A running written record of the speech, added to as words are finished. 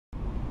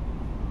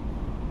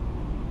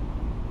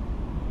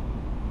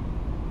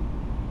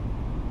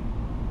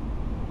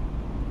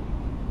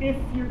if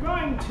you're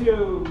going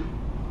to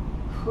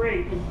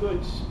create a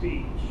good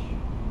speech,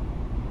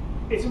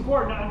 it's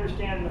important to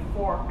understand the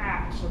 4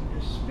 acts of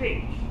your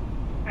speech.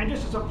 And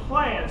just as a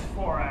play has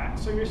 4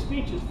 acts, so your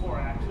speech is 4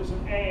 acts. There's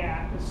an A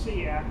act, a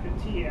C act,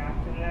 a T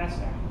act, and an S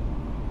act.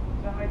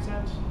 Does that make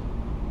sense?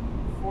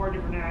 4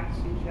 different acts,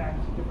 each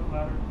act is a different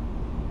letter.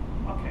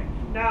 Okay,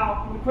 now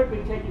I'm going to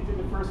quickly take you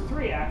through the first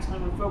 3 acts, and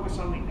I'm going to focus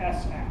on the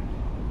S act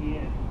at the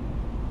end.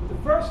 But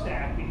the first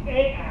act, the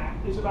A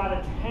act, is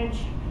about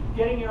attention,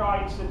 getting your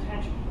audience's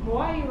attention.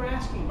 Why are you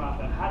asking about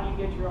that? How do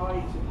you get your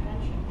audience's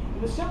attention?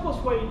 And the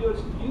simplest way to do it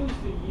is to use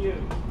the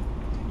you.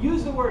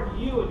 Use the word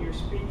you in your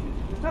speeches.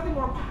 There's nothing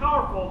more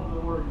powerful than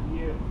the word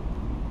you.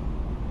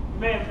 You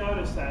may have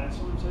noticed that if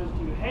someone says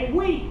to you, hey,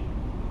 we,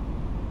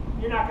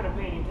 you're not going to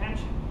pay any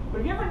attention. But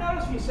have you ever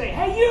noticed if you say,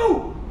 hey,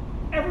 you,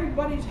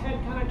 everybody's head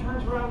kind of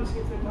turns around to see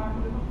if they're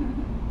talking to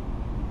them?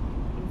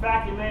 In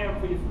fact, you may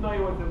have been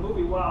familiar with the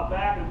movie a while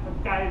back,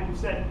 a guy who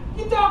said,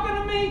 you talking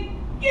to me?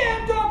 Yeah,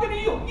 I'm talking to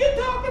you. You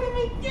talking to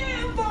me?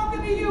 Yeah, I'm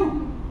talking to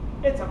you.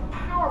 It's a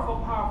powerful,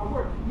 powerful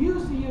word.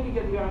 Use the you to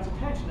get the audience's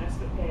attention. That's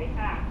the A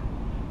act.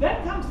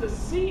 Then comes the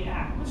C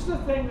act. This is the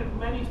thing that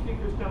many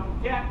speakers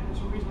don't get, and it's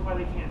the reason why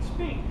they can't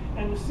speak.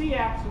 And the C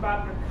act is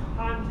about your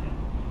content.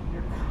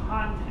 Your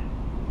content.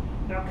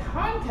 Now,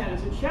 content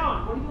is a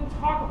challenge. What are you going to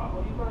talk about?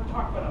 What are you going to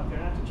talk about up there?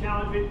 That's a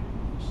challenge we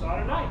saw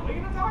tonight. What are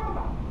you going to talk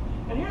about?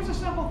 And here's the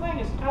simple thing,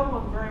 as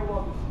Evelyn very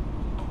well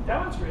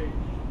demonstrated.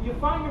 You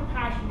find your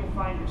passion, you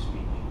find your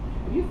speech.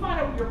 If you find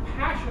out what you're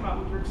passionate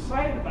about, what you're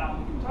excited about,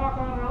 you can talk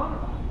on and on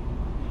about it.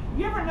 Have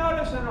you ever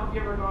noticed, I don't know if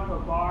you ever gone to a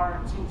bar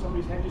and seen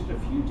somebody's had just a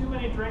few too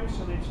many drinks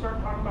and they start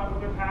talking about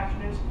what their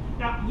passion is?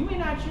 Now, you may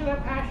not share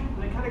that passion,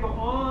 but they kind of go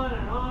on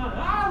and on.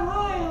 I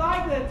really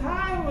like the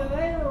time when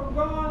they were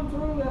going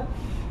through the,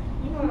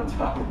 you know what I'm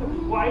talking about.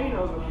 Why he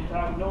knows what I'm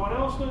talking about. No one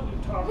else knows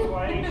to talk to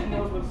why she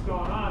knows what's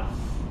going on.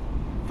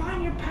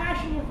 Find your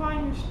passion, you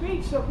find your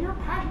speech. So if you're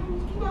passionate,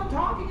 you just keep on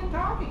talking and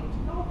talking. It's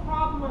no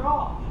problem at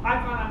all. I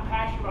find I'm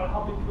passionate about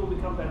helping people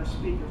become better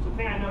speakers. The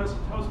thing I notice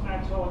at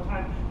Toastmasters all the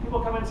time,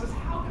 people come in and says,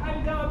 how can I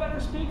become a better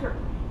speaker?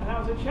 And that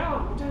was a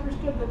challenge, which I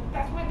understood that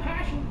that's my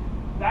passion.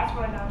 That's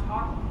what I now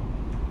talk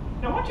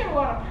about. Now, once you have a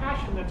lot of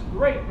passion, that's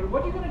great, but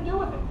what are you going to do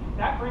with it?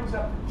 That brings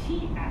up the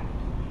T act.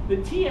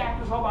 The T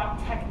act is all about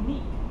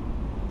technique.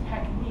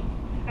 Technique.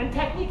 And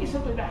technique is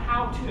simply the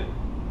how-to.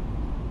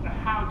 The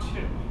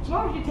how-to. So in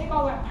other words, you take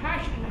all that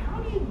passion and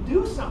how do you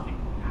do something?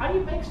 How do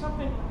you make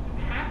something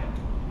happen?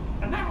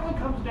 And that really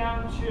comes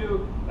down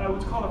to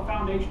what's called a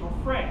foundational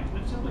phrase.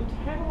 And it's simply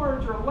 10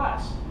 words or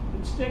less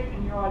that stick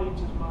in your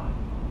audience's mind.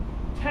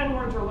 10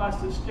 words or less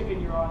that stick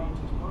in your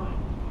audience's mind.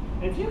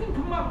 And if you can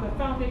come up with a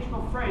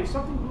foundational phrase,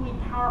 something really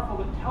powerful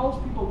that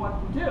tells people what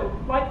to do,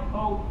 like,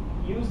 oh,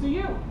 use the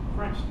you,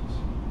 for instance.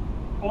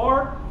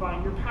 Or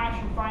find your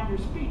passion, find your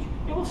speech.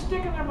 It will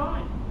stick in their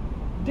mind.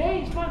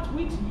 Days, months,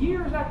 weeks,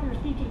 years after your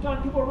speech is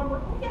done, people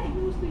remember, oh yeah,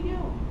 use the you.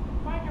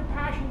 Find your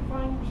passion,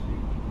 find your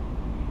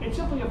speech. It's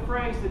simply a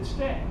phrase that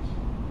stays.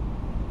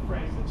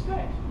 Phrase that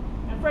stays.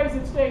 And phrase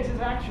that stays is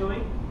actually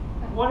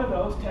one of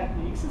those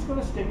techniques that's going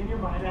to stick in your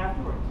mind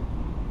afterwards.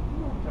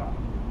 You know what I'm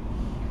talking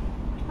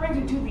about. Which brings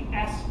you to the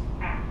S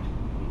act.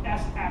 The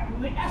S act.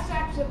 And the S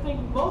act is the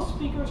thing most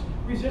speakers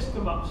resist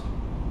the most.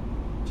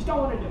 Just don't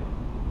want to do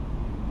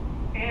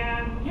it.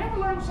 And you ever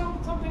learn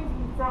something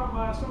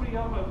from somebody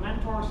else, a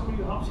mentor, somebody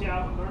who helps you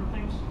out and learn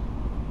things?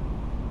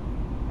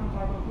 I'm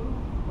talking about who?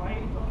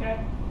 Right?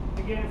 Okay.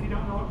 Again, if you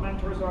don't know what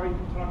mentors are, you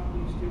can talk to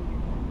these 2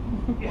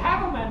 people. You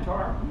have a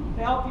mentor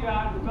to help you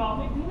out and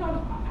develop it. You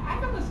know, I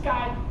know this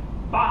guy,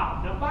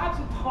 Bob. Now, Bob's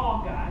a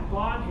tall guy,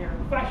 blonde hair,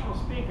 professional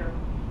speaker.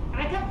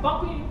 And I kept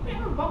bumping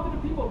into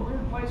people in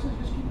weird places,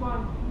 just keep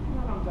on, you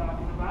know what I'm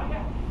talking about.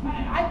 Yeah.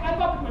 I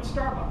bump into him at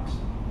Starbucks.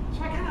 So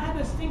I kind of had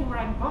this thing where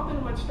I'd bump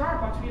into him at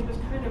Starbucks. We had this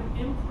kind of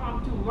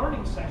impromptu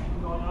learning session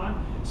going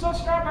on. So at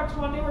Starbucks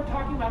one day, we were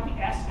talking about the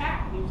S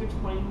act. He was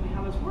explaining to me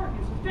how this worked.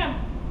 He says, Tim,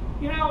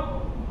 you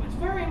know, it's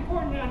very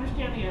important to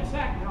understand the S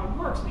act and how it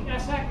works. The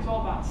S act is all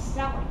about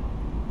selling.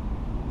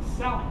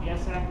 Selling. The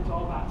S act is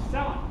all about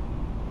selling.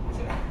 I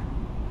said,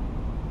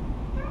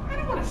 I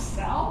don't want to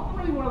sell. I'm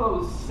really one of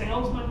those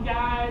salesman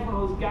guys, one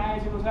of those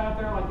guys who goes out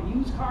there like a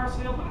used car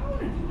salesman. I don't want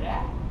to do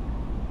that.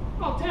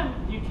 Well, Tim,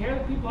 do you care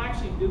that people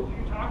actually do what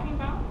you're talking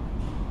about?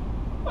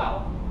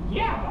 Well,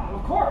 yeah, Bob,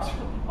 of course.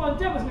 Well,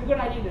 Tim, is it a good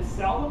idea to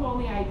sell them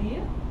on the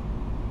idea?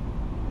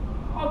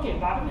 Okay,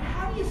 Bob, and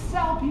how do you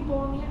sell people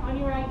on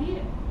your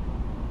idea?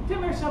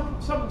 Tim, there's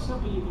something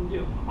simple you can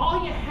do.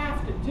 All you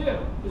have to do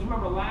is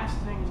remember last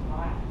things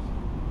last.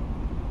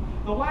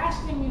 The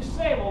last thing you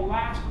say will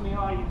last in the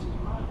audience's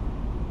mind.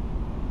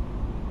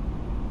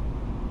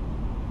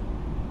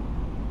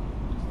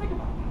 Just think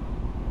about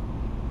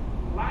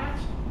that.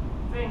 Last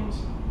things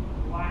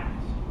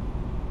last.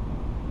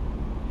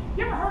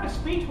 You ever heard a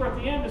speech where at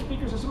the end the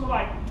speaker says something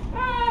like,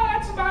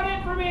 that's about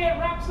it for me. It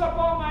wraps up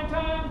all my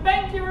time.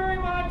 Thank you very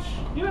much.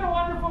 You've been a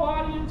wonderful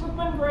audience. It's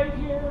been great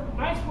here.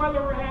 Nice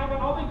weather we're having.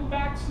 I'll be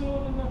back soon.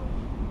 And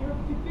you know,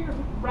 speakers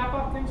wrap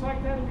up things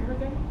like that. Have you heard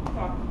that? I'm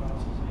talking about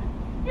this.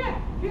 Yeah,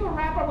 people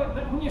wrap up with,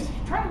 when you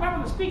try to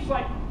remember the speech,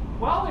 like,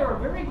 well, they were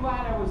very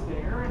glad I was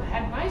there and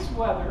had nice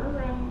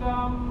weather and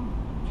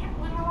can't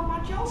remember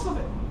much else of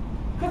it.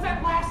 Because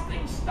that last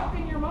thing's stuck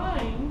in your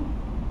mind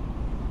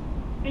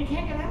and you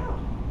can't get out.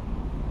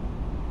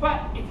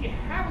 But if you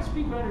have a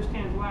speaker who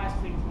understands last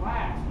things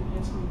last, and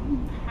it's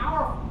something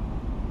powerful,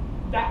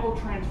 that will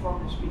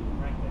transform your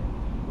speaking right there.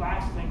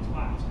 Last things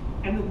last.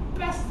 And the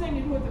best thing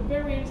to do at the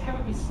very end is have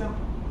it be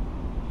simple.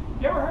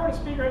 You ever heard a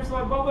speaker that's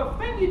like, well, the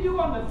thing you do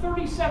on the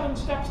 37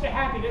 steps to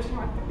happiness, you're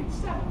like,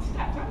 37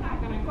 steps, I'm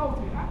not going to go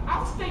through that.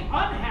 I'll stay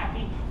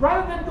unhappy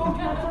rather than go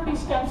through the 30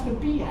 steps to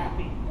be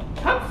happy.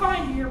 I'm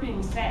fine you're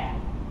being sad.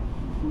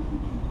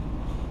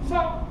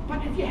 So,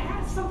 but if you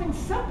had something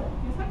simple,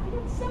 it's like,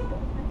 it's simple.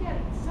 I get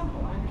it, it's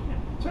simple, I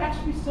understand. So it has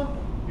to be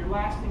simple. Your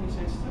last thing you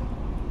say is simple.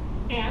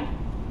 And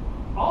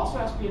also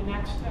has to be a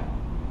next step.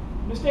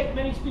 The mistake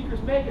many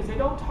speakers make is they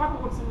don't talk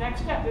about what's the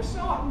next step. They're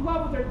so in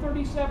love with their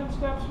 37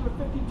 steps or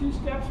their 52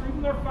 steps or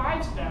even their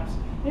 5 steps.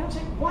 They don't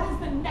say, what is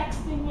the next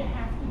thing you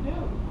have to do?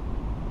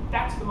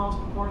 That's the most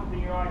important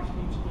thing your audience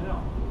needs to know.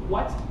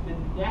 What's the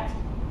next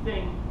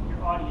thing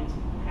your audience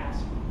has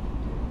to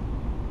do?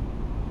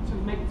 So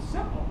you make it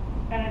simple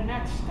and a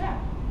next step,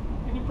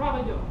 and you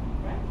probably do it,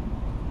 right?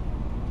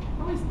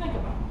 At least think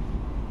about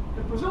it.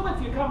 Because presumably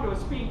if you come to a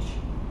speech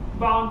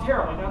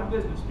voluntarily, not a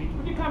business speech,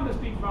 but you come to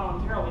speak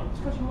voluntarily, it's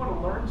because you want to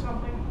learn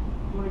something,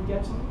 you want to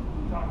get something,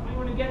 you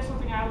want to get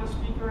something out of the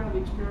speaker, out of the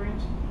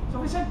experience. So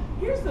we said,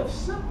 here's the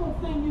simple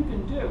thing you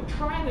can do.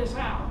 Try this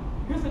out.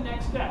 Here's the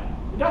next step.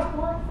 If it doesn't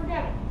work,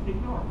 forget it.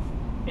 Ignore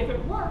it. If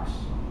it works,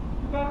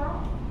 you're better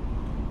off.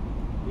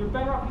 You're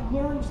better off. You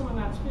learned some of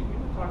that speaking.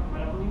 We talked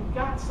about it, but you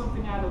got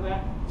something out of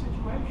that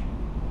situation.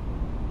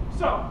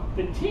 So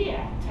the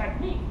TACT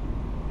technique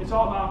is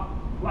all about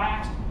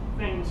last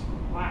things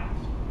last.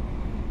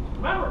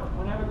 Remember,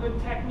 when I have a good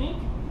technique,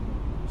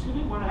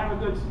 when I have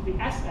a good, the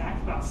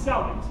S-act about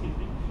selling,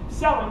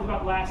 selling is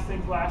about last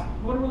things last.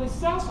 You want to really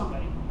sell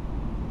somebody.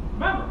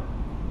 Remember,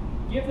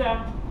 give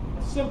them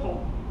a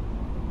simple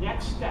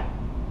next step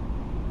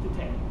to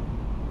take.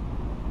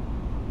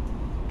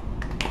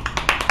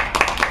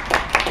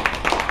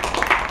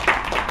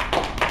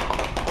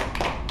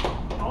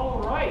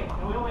 All right,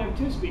 and we only have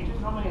 2 speeches.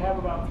 Normally I have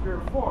about 3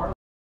 or 4.